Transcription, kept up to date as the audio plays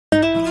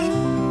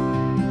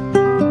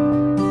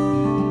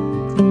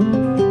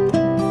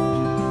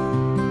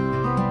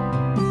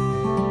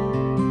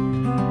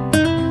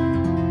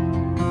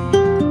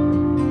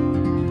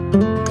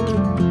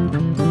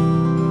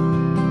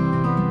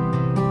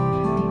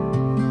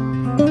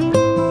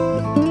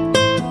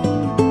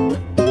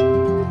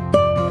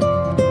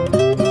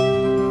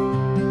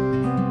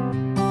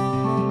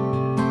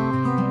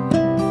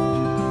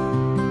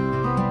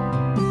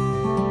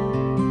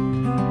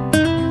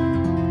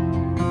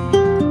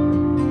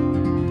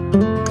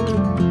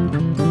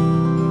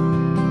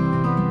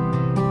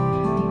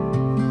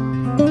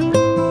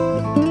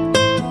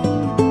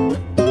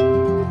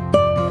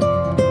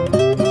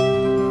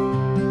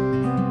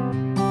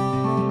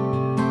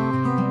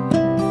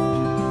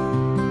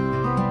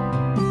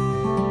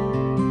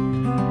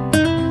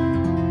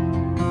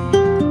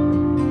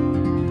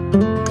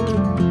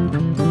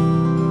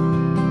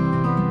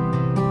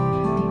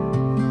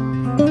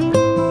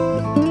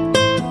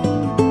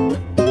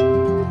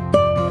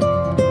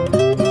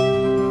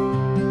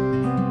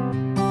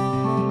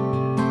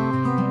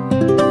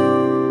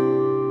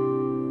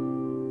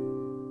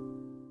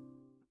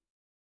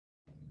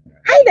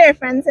there,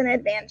 friends and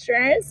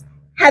adventurers.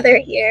 Heather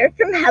here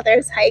from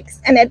Heather's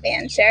Hikes and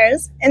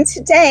Adventures, and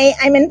today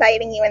I'm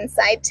inviting you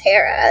inside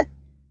Terra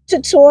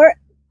to tour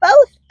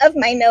both of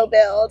my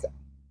no-build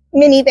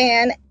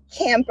minivan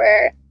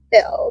camper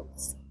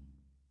builds.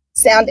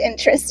 Sound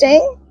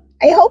interesting?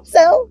 I hope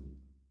so.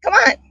 Come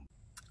on.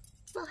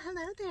 Well,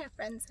 hello there,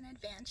 friends and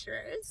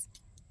adventurers.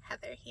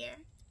 Heather here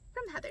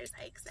from Heather's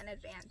Hikes and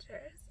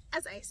Adventures.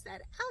 As I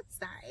said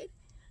outside,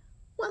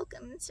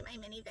 welcome to my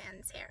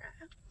minivan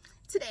Terra.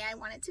 Today I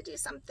wanted to do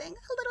something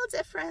a little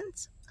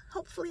different,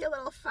 hopefully a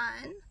little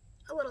fun,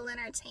 a little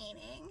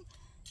entertaining,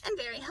 and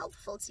very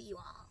helpful to you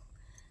all.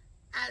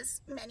 As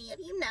many of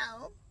you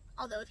know,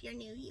 although if you're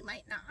new you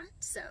might not,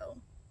 so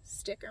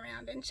stick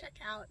around and check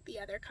out the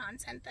other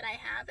content that I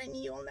have and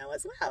you'll know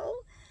as well.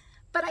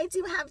 But I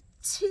do have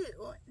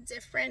two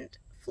different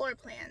floor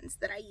plans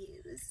that I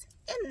use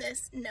in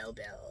this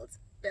no-build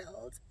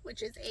build,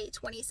 which is a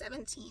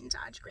 2017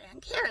 Dodge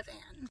Grand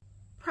Caravan.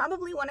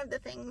 Probably one of the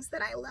things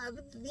that I love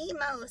the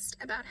most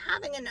about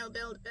having a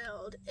no-build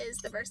build is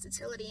the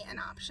versatility and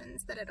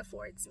options that it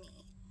affords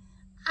me.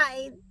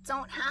 I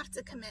don't have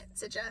to commit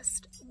to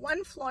just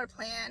one floor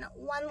plan,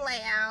 one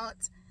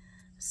layout,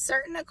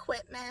 certain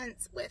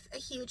equipment with a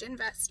huge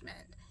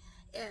investment.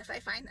 If I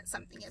find that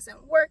something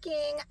isn't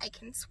working, I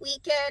can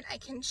tweak it, I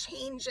can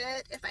change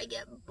it. If I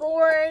get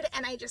bored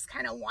and I just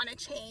kind of want to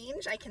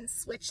change, I can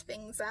switch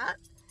things up.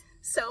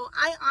 So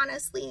I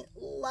honestly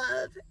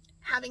love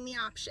having the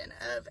option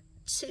of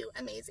two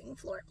amazing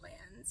floor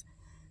plans.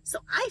 So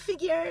I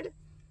figured,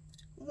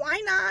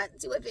 why not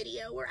do a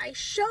video where I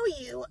show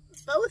you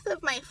both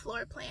of my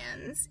floor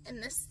plans in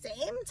the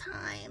same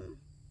time,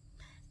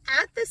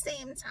 at the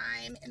same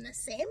time, in the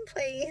same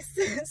place,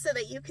 so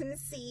that you can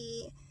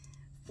see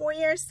for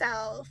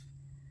yourself,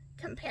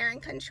 compare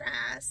and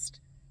contrast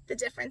the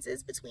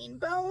differences between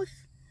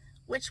both,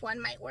 which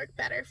one might work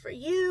better for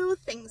you,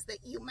 things that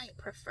you might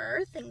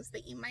prefer, things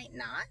that you might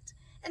not.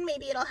 And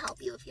maybe it'll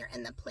help you if you're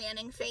in the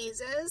planning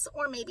phases,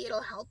 or maybe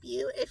it'll help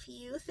you if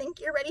you think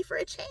you're ready for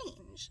a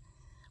change.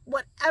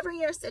 Whatever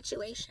your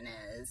situation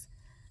is,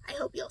 I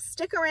hope you'll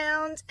stick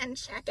around and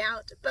check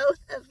out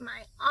both of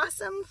my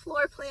awesome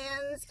floor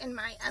plans in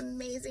my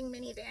amazing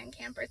minivan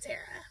camper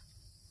Terra.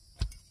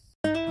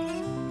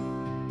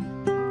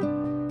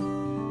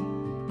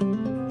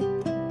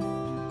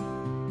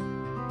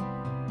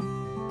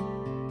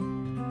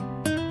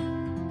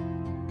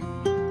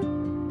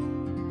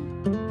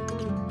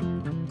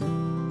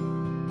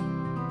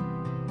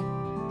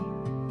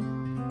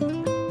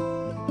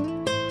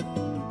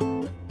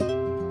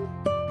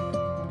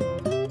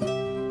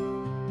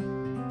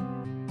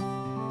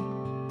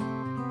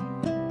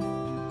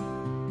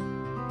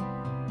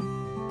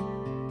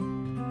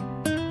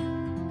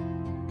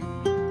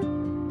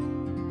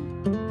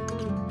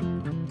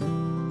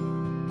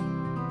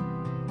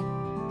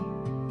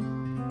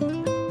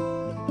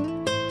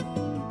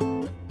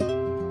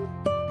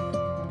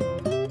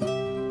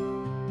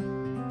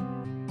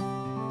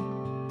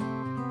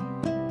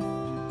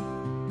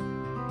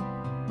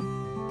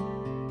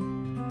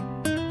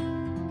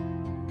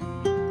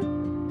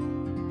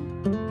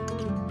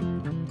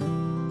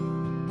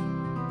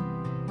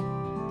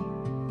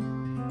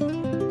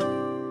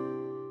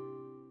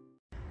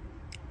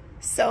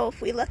 So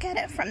if we look at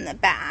it from the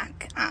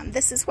back,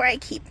 this is where I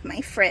keep my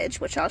fridge,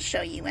 which I'll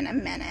show you in a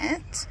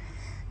minute.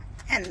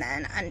 And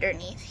then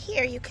underneath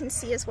here you can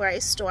see is where I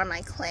store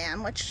my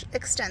clam, which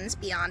extends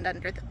beyond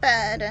under the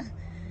bed.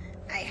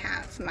 I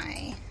have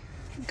my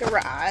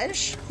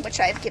garage, which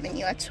I've given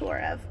you a tour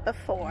of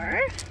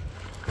before.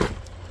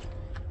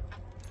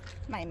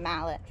 My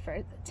mallet for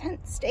the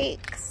tent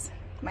stakes.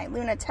 My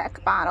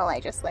Lunatech bottle I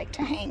just like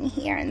to hang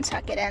here and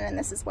tuck it in, and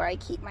this is where I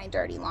keep my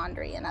dirty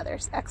laundry and other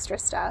extra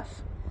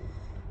stuff.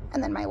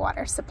 And then my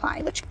water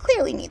supply, which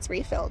clearly needs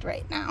refilled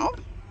right now.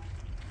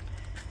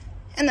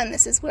 And then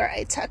this is where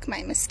I tuck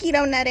my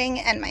mosquito netting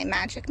and my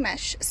magic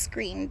mesh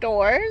screen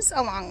doors,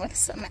 along with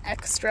some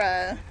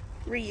extra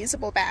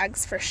reusable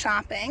bags for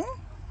shopping.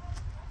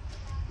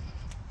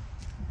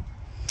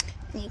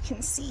 And you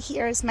can see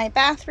here is my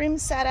bathroom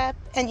setup,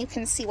 and you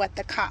can see what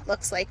the cot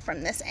looks like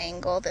from this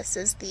angle. This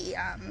is the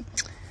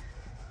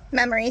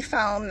memory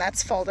foam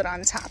that's folded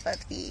on top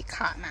of the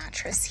cot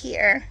mattress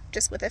here,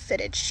 just with a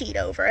fitted sheet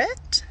over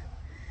it.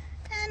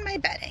 And my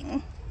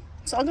bedding.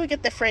 So I'll go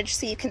get the fridge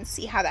so you can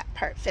see how that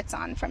part fits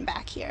on from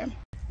back here.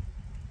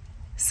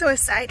 So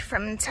aside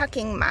from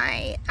tucking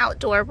my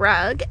outdoor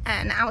rug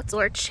and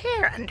outdoor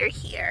chair under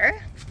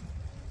here,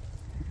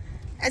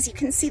 as you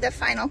can see, the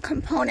final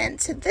component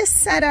to this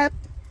setup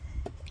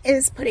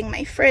is putting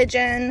my fridge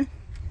in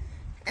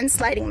and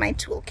sliding my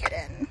toolkit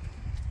in.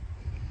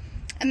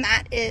 And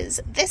that is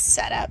this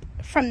setup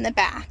from the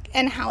back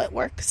and how it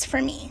works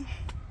for me.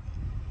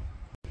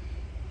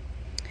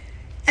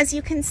 As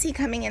you can see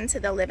coming into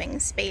the living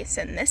space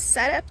in this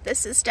setup,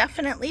 this is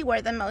definitely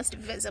where the most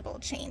visible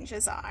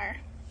changes are.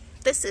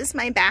 This is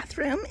my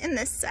bathroom in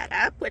this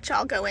setup, which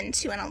I'll go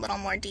into in a little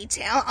more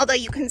detail, although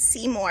you can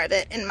see more of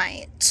it in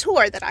my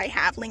tour that I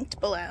have linked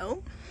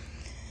below.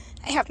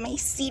 I have my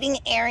seating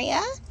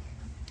area,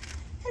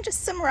 and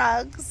just some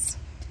rugs.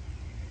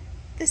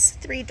 This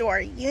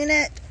 3-door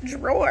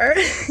drawer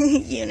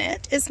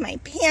unit is my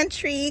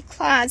pantry,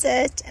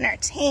 closet,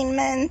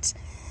 entertainment,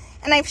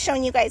 and I've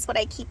shown you guys what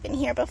I keep in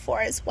here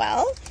before as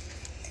well,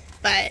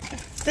 but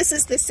this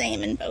is the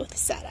same in both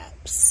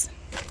setups.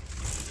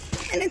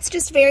 And it's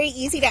just very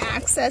easy to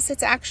access.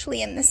 It's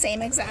actually in the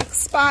same exact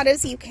spot,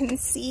 as you can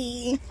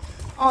see,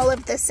 all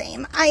of the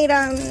same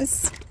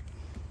items.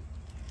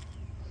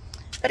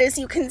 But as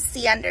you can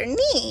see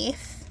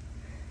underneath,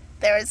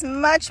 there is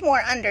much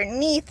more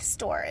underneath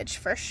storage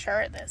for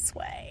sure this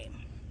way.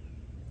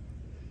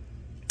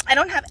 I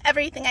don't have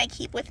everything I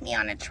keep with me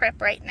on a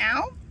trip right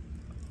now,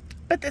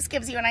 but this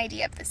gives you an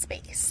idea of the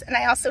space. And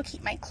I also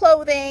keep my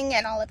clothing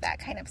and all of that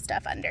kind of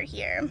stuff under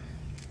here.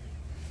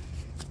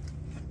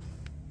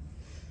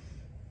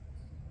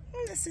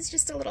 And this is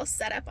just a little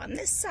setup on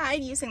this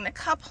side using the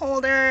cup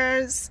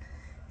holders.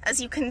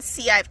 As you can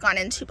see, I've gone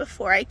into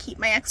before, I keep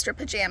my extra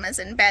pajamas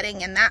and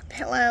bedding in that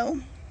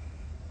pillow.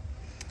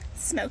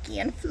 Smokey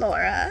and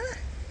Flora.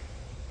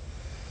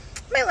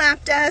 My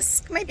lap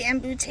desk, my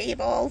bamboo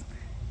table.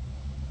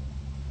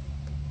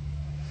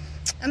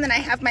 And then I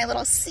have my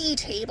little C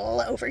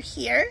table over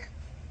here.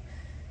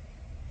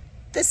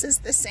 This is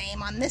the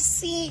same on this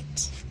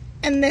seat,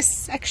 and this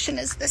section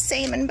is the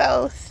same in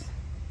both.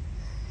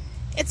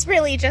 It's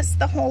really just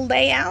the whole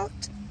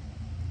layout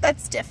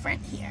that's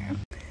different here.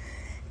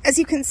 As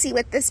you can see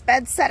with this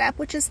bed setup,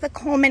 which is the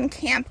Coleman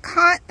Camp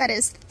Cot that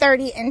is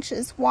 30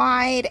 inches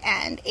wide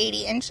and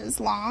 80 inches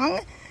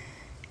long,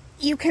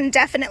 you can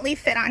definitely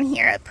fit on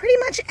here at pretty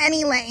much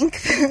any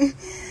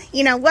length,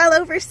 you know, well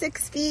over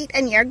 6 feet,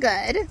 and you're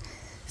good.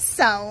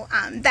 So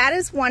that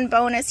is one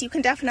bonus. You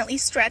can definitely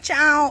stretch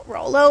out,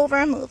 roll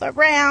over, move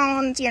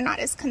around. You're not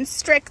as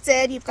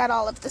constricted. You've got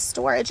all of the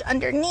storage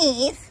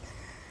underneath.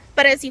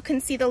 But as you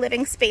can see, the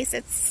living space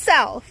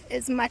itself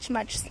is much,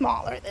 much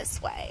smaller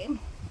this way.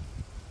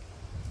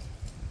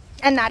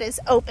 And that is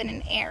open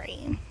and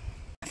airy.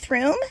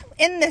 Bathroom.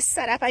 In this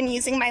setup, I'm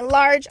using my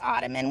large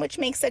ottoman, which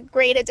makes a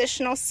great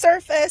additional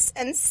surface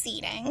and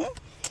seating.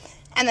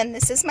 And then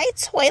this is my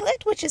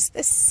toilet, which is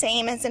the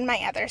same as in my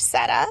other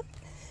setup.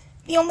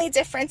 The only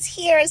difference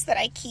here is that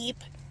I keep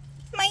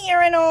my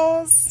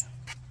urinals,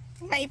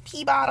 my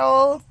pee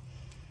bottle,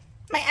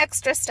 my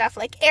extra stuff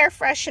like air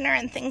freshener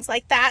and things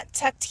like that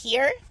tucked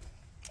here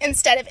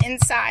instead of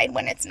inside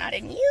when it's not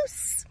in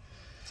use.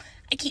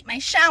 I keep my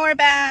shower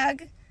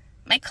bag,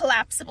 my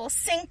collapsible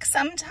sink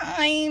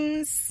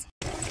sometimes.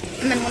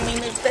 And then when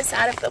we move this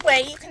out of the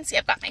way, you can see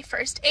I've got my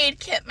first aid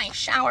kit, my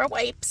shower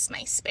wipes,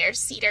 my spare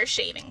cedar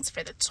shavings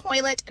for the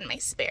toilet, and my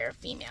spare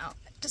female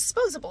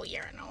disposable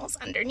urinals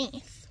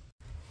underneath.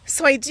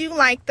 So I do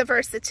like the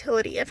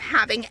versatility of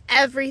having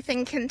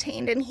everything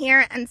contained in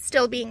here and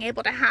still being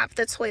able to have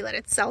the toilet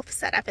itself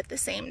set up at the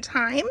same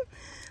time.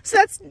 So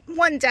that's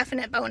one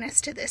definite bonus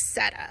to this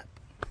setup.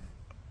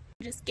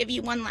 Just give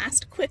you one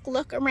last quick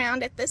look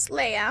around at this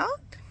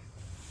layout.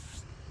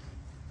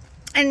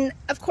 And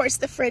of course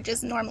the fridge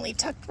is normally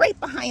tucked right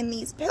behind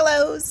these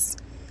pillows,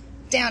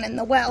 down in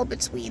the well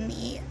between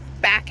the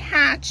back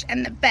hatch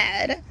and the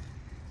bed.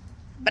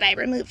 But I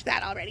removed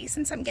that already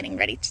since I'm getting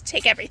ready to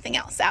take everything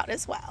else out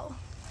as well.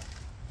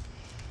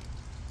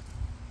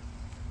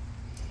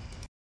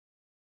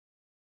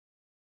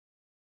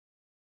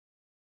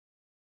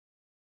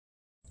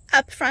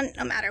 Up front,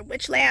 no matter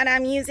which layout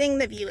I'm using,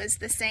 the view is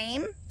the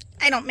same.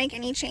 I don't make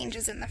any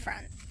changes in the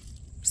front.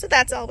 So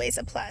that's always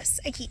a plus.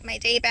 I keep my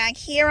day bag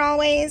here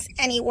always,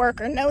 any work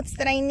or notes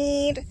that I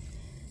need,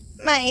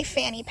 my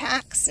fanny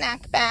pack,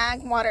 snack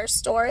bag, water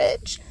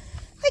storage.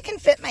 I can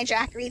fit my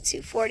Jackery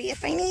 240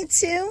 if I need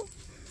to.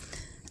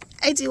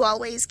 I do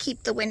always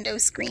keep the window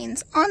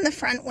screens on the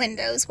front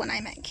windows when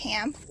I'm at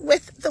camp,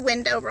 with the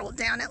window rolled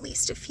down at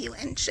least a few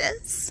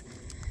inches.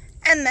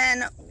 And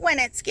then when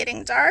it's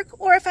getting dark,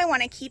 or if I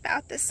want to keep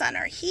out the sun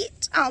or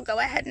heat, I'll go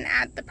ahead and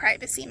add the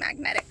privacy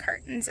magnetic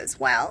curtains as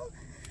well.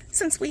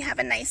 Since we have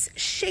a nice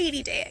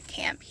shady day at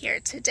camp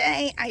here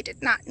today, I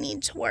did not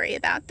need to worry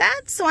about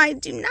that, so I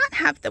do not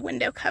have the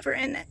window cover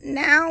in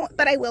now,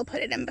 but I will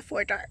put it in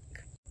before dark.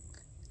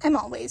 I'm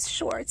always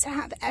sure to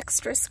have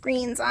extra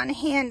screens on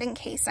hand in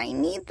case I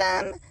need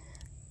them,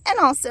 and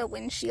also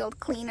windshield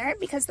cleaner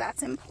because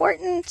that's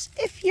important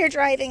if you're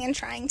driving and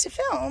trying to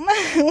film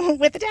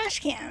with a dash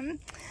cam.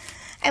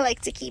 I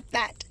like to keep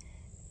that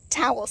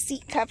towel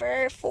seat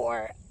cover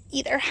for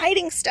either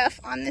hiding stuff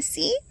on the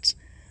seat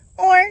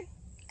or,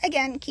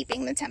 again,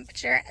 keeping the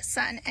temperature,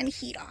 sun, and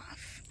heat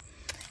off.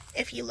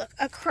 If you look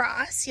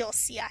across, you'll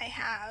see I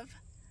have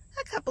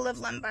a couple of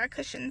lumbar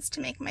cushions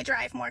to make my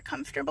drive more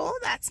comfortable.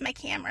 That's my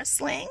camera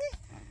sling.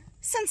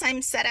 Since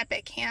I'm set up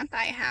at camp,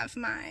 I have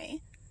my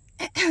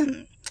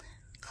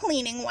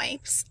cleaning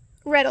wipes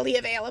readily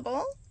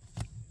available.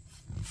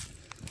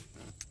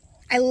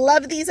 I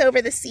love these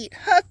over the seat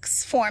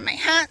hooks for my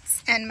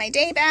hats and my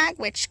day bag,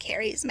 which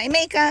carries my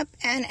makeup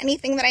and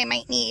anything that I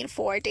might need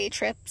for day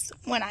trips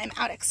when I'm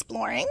out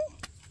exploring.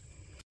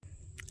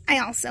 I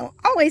also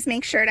always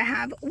make sure to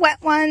have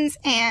wet ones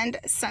and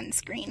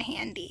sunscreen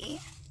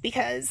handy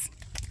because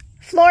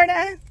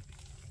Florida,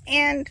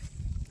 And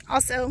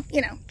also,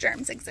 you know,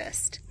 germs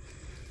exist.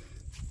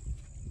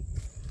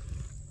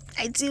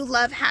 I do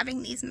love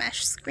having these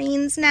mesh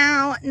screens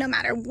now. No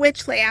matter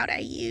which layout I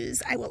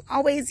use, I will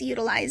always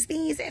utilize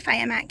these if I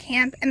am at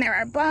camp and there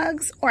are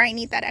bugs or I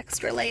need that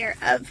extra layer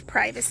of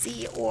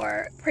privacy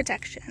or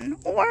protection,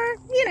 or,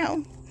 you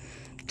know,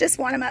 just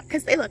want them up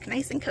because they look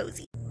nice and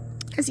cozy.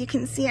 As you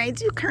can see, I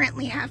do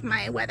currently have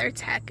my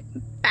WeatherTech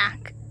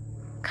back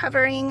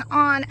covering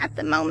on at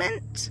the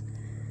moment.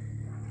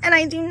 And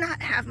I do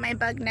not have my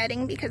bug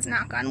netting because,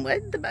 knock on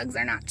wood, the bugs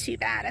are not too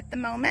bad at the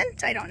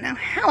moment. I don't know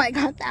how I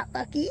got that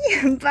lucky,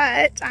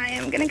 but I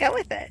am going to go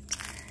with it.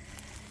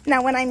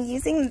 Now, when I'm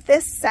using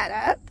this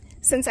setup,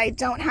 since I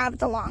don't have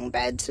the long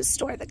bed to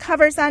store the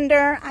covers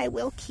under, I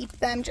will keep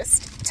them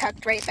just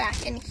tucked right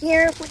back in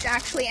here, which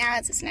actually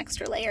adds an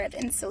extra layer of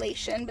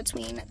insulation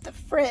between the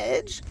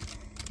fridge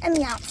and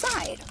the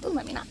outside. Oh,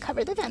 let me not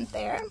cover the vent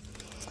there.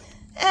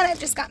 And I've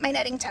just got my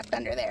netting tucked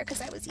under there because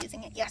I was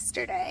using it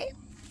yesterday.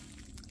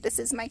 This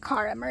is my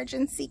car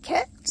emergency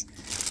kit.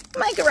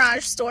 My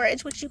garage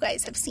storage, which you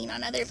guys have seen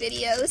on other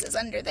videos, is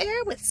under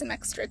there with some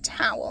extra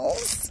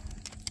towels.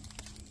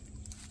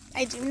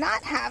 I do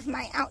not have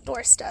my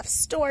outdoor stuff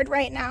stored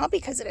right now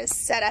because it is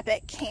set up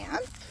at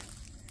camp.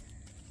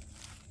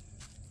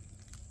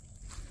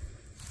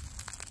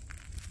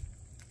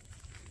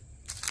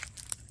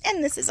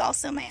 And this is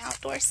also my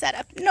outdoor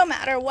setup, no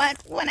matter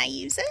what, when I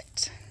use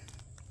it.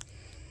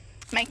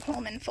 My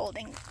Coleman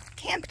folding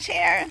camp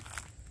chair,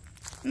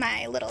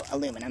 my little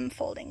aluminum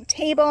folding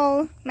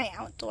table, my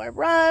outdoor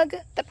rug,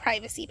 the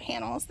privacy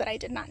panels that I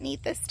did not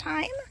need this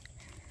time,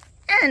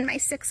 and my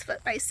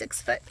 6-foot by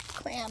 6-foot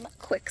clam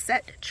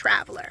quickset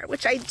traveler,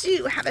 which I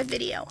do have a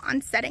video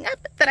on setting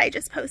up that I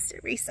just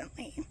posted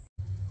recently.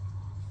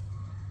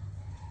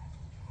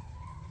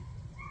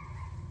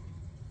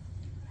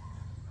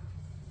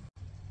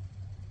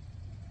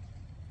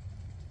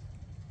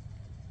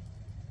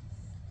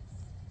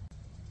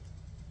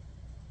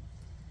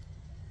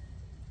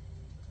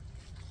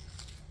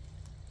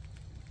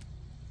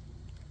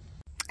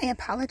 I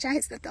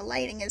apologize that the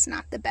lighting is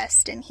not the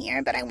best in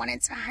here, but I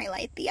wanted to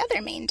highlight the other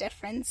main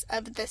difference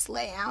of this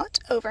layout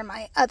over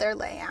my other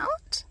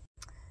layout.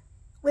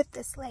 With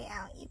this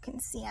layout, you can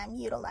see I'm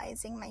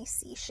utilizing my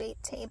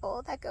C-shaped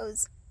table that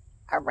goes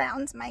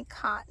around my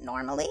cot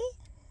normally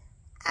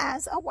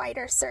as a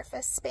wider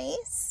surface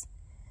space.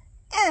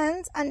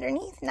 And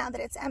underneath, now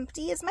that it's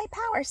empty, is my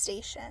power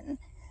station.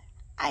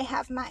 I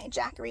have my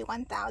Jackery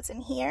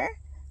 1000 here.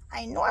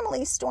 I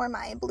normally store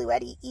my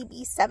Bluetti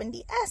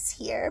EB70S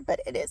here, but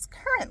it is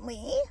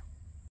currently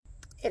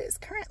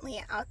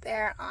out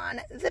there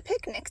on the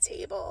picnic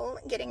table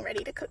getting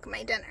ready to cook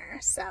my dinner.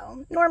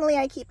 So normally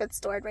I keep it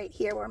stored right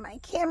here where my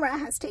camera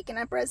has taken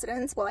up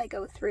residence while I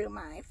go through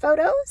my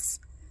photos.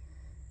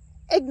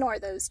 Ignore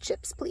those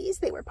chips, please.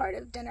 They were part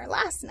of dinner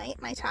last night,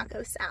 my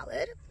taco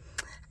salad.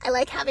 I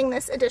like having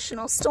this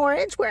additional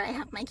storage where I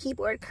have my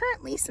keyboard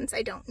currently since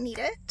I don't need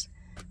it.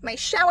 My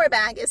shower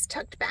bag is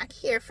tucked back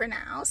here for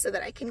now so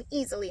that I can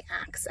easily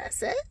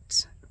access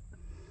it.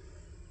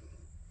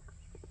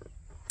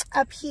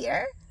 Up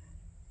here,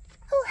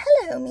 oh,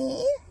 hello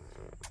me.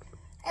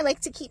 I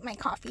like to keep my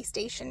coffee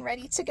station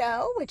ready to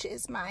go, which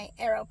is my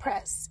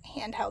AeroPress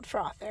handheld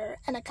frother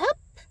and a cup.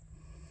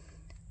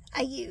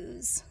 I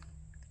use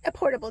a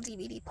portable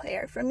DVD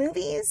player for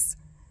movies,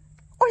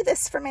 or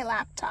this for my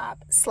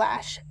laptop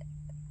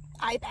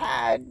 /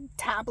 iPad,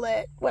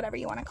 tablet, whatever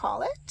you want to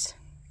call it.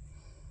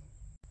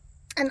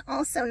 And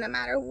also, no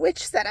matter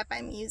which setup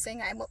I'm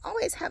using, I will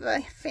always have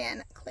a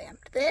fan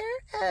clamped there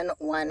and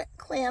one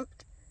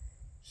clamped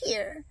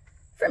here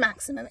for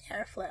maximum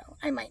airflow.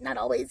 I might not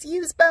always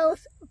use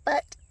both,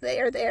 but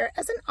they are there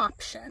as an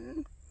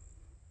option.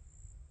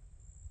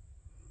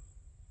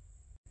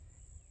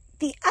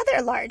 The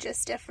other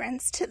largest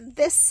difference to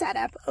this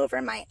setup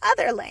over my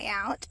other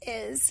layout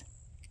is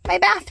my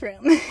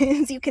bathroom.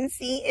 As you can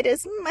see, it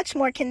is much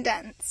more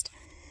condensed.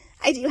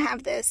 I do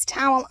have this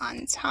towel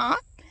on top,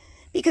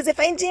 because if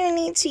I do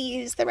need to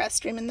use the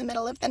restroom in the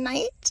middle of the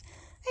night,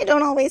 I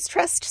don't always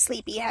trust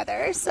Sleepy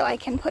Heather, so I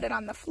can put it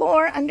on the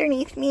floor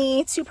underneath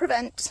me to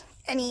prevent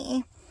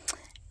any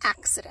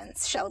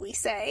accidents, shall we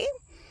say.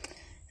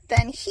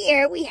 Then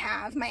here we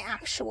have my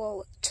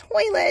actual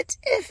toilet,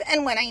 if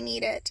and when I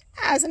need it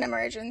as an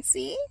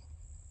emergency.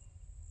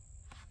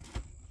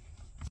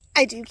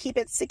 I do keep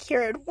it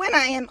secured when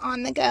I am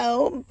on the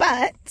go,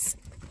 but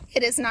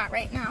it is not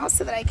right now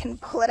so that I can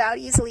pull it out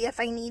easily if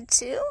I need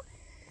to.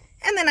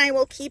 And then I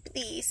will keep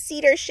the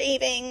cedar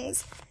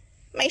shavings,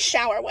 my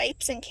shower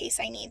wipes in case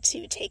I need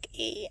to take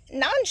a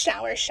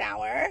non-shower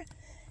shower,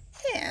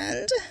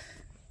 and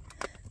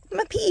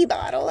my pee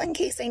bottle in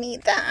case I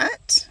need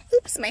that.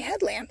 Oops, my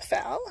headlamp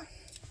fell.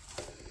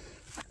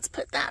 Let's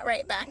put that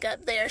right back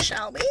up there,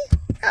 shall we?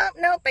 Oh,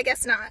 nope, I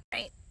guess not.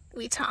 Right,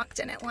 we talked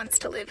and it wants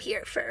to live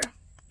here for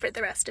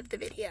the rest of the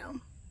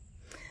video.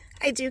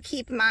 I do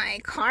keep my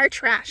car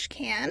trash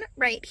can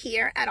right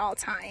here at all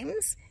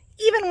times,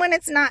 even when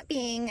it's not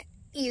being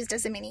used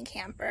as a mini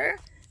camper.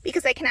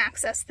 because I can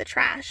access the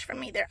trash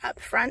from either up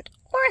front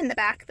or in the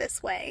back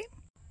this way.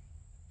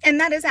 And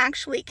that is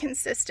actually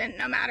consistent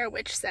no matter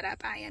which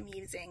setup I am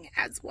using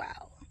as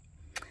well.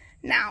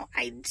 Now,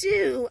 I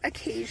do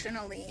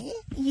occasionally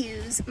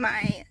use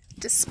my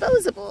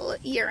disposable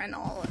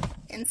urinal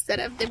instead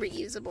of the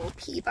reusable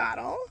pee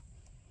bottle,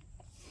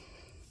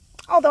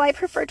 although I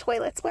prefer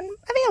toilets when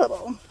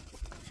available.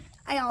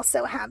 I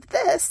also have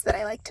this that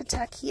I like to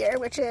tuck here,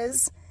 which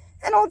is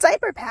an old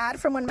diaper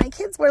pad from when my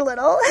kids were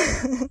little.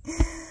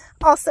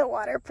 Also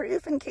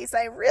waterproof in case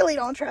I really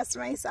don't trust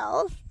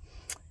myself.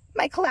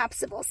 My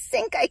collapsible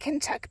sink I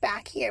can tuck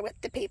back here with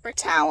the paper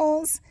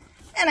towels.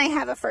 And I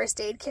have a first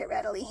aid kit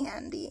readily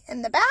handy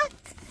in the back.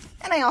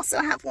 And I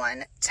also have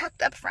one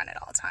tucked up front at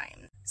all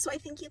times. So I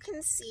think you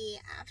can see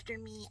after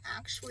me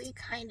actually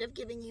kind of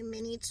giving you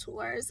mini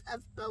tours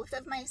of both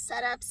of my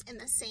setups in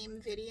the same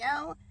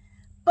video.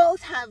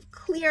 Both have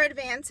clear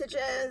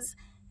advantages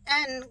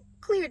and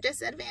clear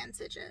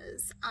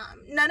disadvantages.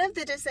 None of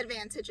the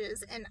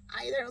disadvantages in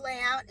either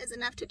layout is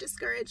enough to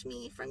discourage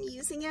me from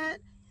using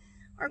it.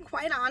 Or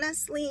quite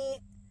honestly,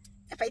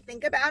 if I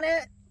think about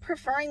it,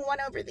 preferring one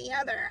over the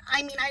other.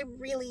 I mean, I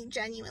really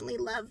genuinely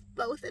love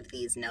both of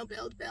these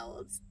no-build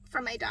builds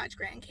for my Dodge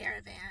Grand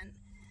Caravan.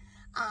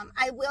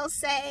 I will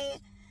say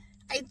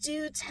I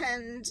do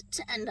tend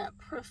to end up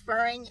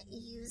preferring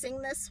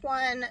using this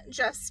one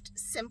just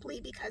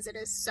simply because it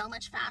is so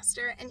much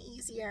faster and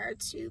easier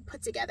to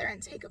put together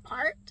and take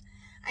apart.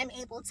 I'm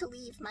able to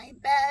leave my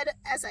bed,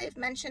 as I've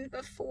mentioned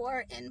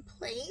before, in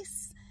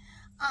place.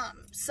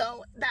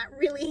 So that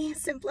really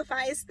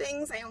simplifies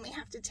things. I only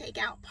have to take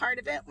out part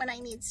of it when I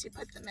need to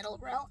put the middle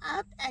row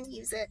up and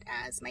use it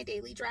as my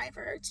daily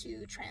driver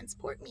to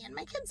transport me and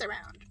my kids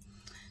around.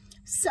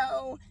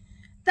 So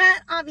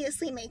that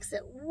obviously makes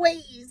it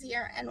way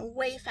easier and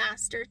way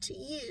faster to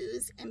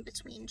use in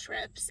between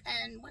trips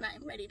and when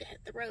I'm ready to hit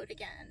the road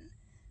again.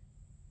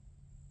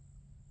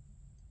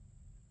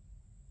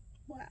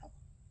 Wow.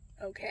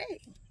 Okay.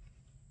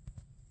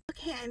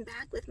 Okay, I'm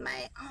back with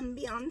my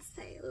ambiance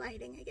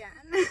lighting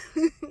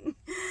again.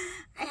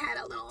 I had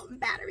a little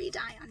battery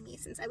die on me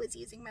since I was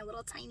using my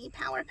little tiny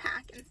power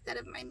pack instead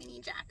of my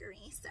mini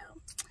Jackery, so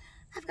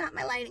I've got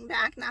my lighting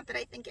back. Not that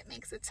I think it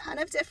makes a ton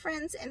of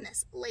difference in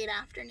this late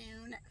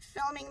afternoon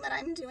filming that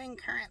I'm doing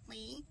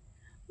currently,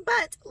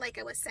 but like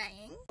I was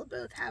saying,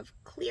 both have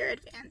clear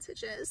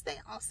advantages. They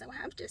also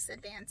have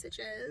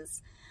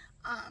disadvantages.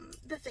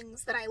 The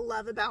things that I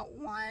love about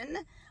one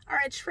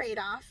are a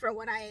trade-off for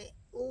what I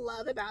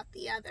love about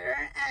the other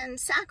and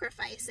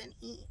sacrifice in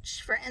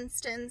each. For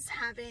instance,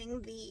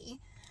 having the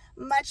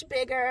much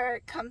bigger,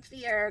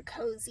 comfier,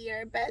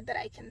 cozier bed that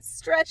I can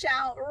stretch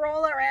out,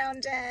 roll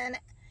around in,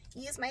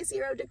 use my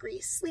 0-degree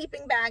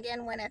sleeping bag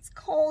in when it's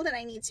cold and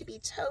I need to be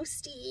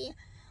toasty.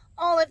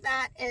 All of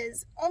that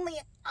is only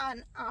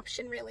an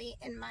option really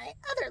in my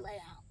other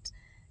layout.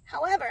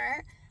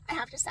 However, I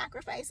have to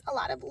sacrifice a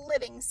lot of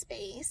living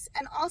space,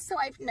 and also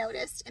I've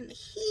noticed in the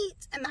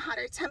heat and the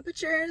hotter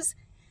temperatures,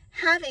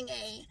 having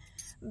a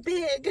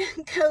big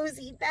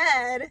cozy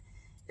bed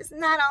is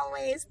not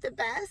always the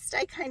best.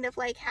 I kind of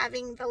like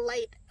having the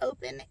light,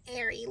 open,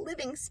 airy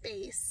living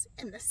space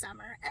in the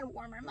summer and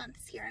warmer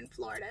months here in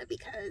Florida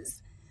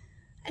because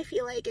I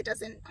feel like it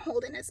doesn't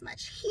hold in as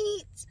much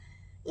heat.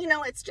 You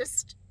know, it's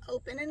just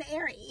open and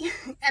airy.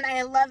 And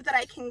I love that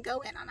I can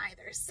go in on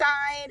either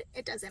side.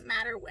 It doesn't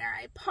matter where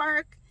I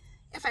park.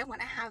 If I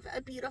want to have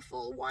a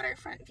beautiful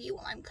waterfront view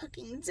while I'm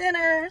cooking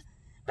dinner,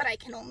 but I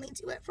can only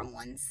do it from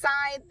one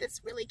side,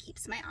 this really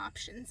keeps my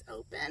options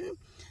open.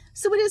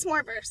 So it is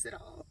more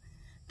versatile.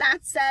 That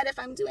said, if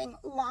I'm doing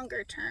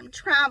longer term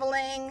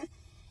traveling,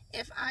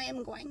 if I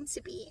am going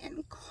to be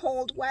in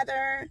cold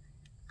weather,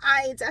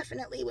 I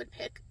definitely would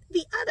pick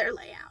the other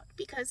layout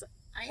because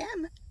I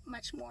am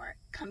much more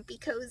comfy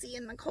cozy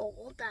in the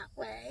cold that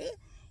way.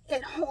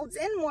 It holds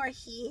in more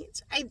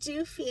heat. I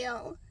do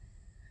feel,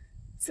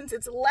 since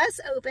it's less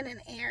open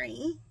and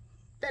airy,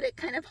 that it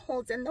kind of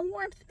holds in the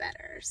warmth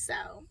better.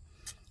 So,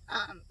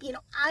 you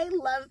know, I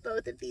love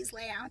both of these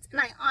layouts, and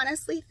I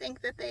honestly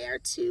think that they are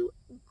two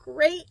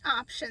great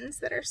options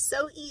that are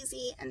so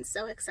easy and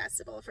so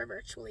accessible for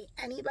virtually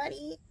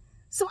anybody.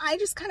 So I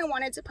just kind of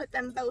wanted to put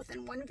them both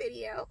in one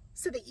video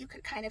so that you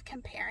could kind of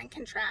compare and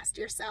contrast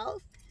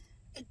yourself.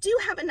 I do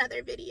have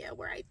another video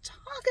where I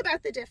talk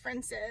about the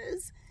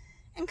differences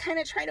and kind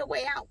of try to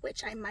weigh out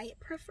which I might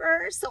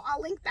prefer. So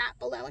I'll link that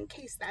below in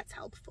case that's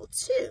helpful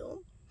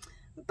too.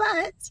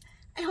 But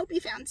I hope you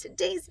found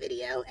today's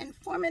video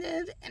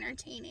informative,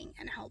 entertaining,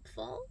 and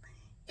helpful.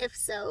 If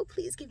so,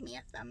 please give me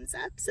a thumbs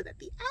up so that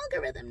the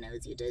algorithm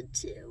knows you did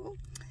too.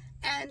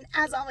 And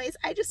as always,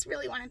 I just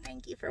really want to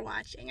thank you for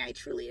watching. I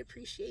truly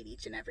appreciate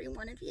each and every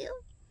one of you.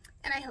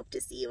 And I hope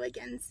to see you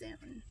again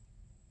soon.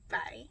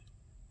 Bye.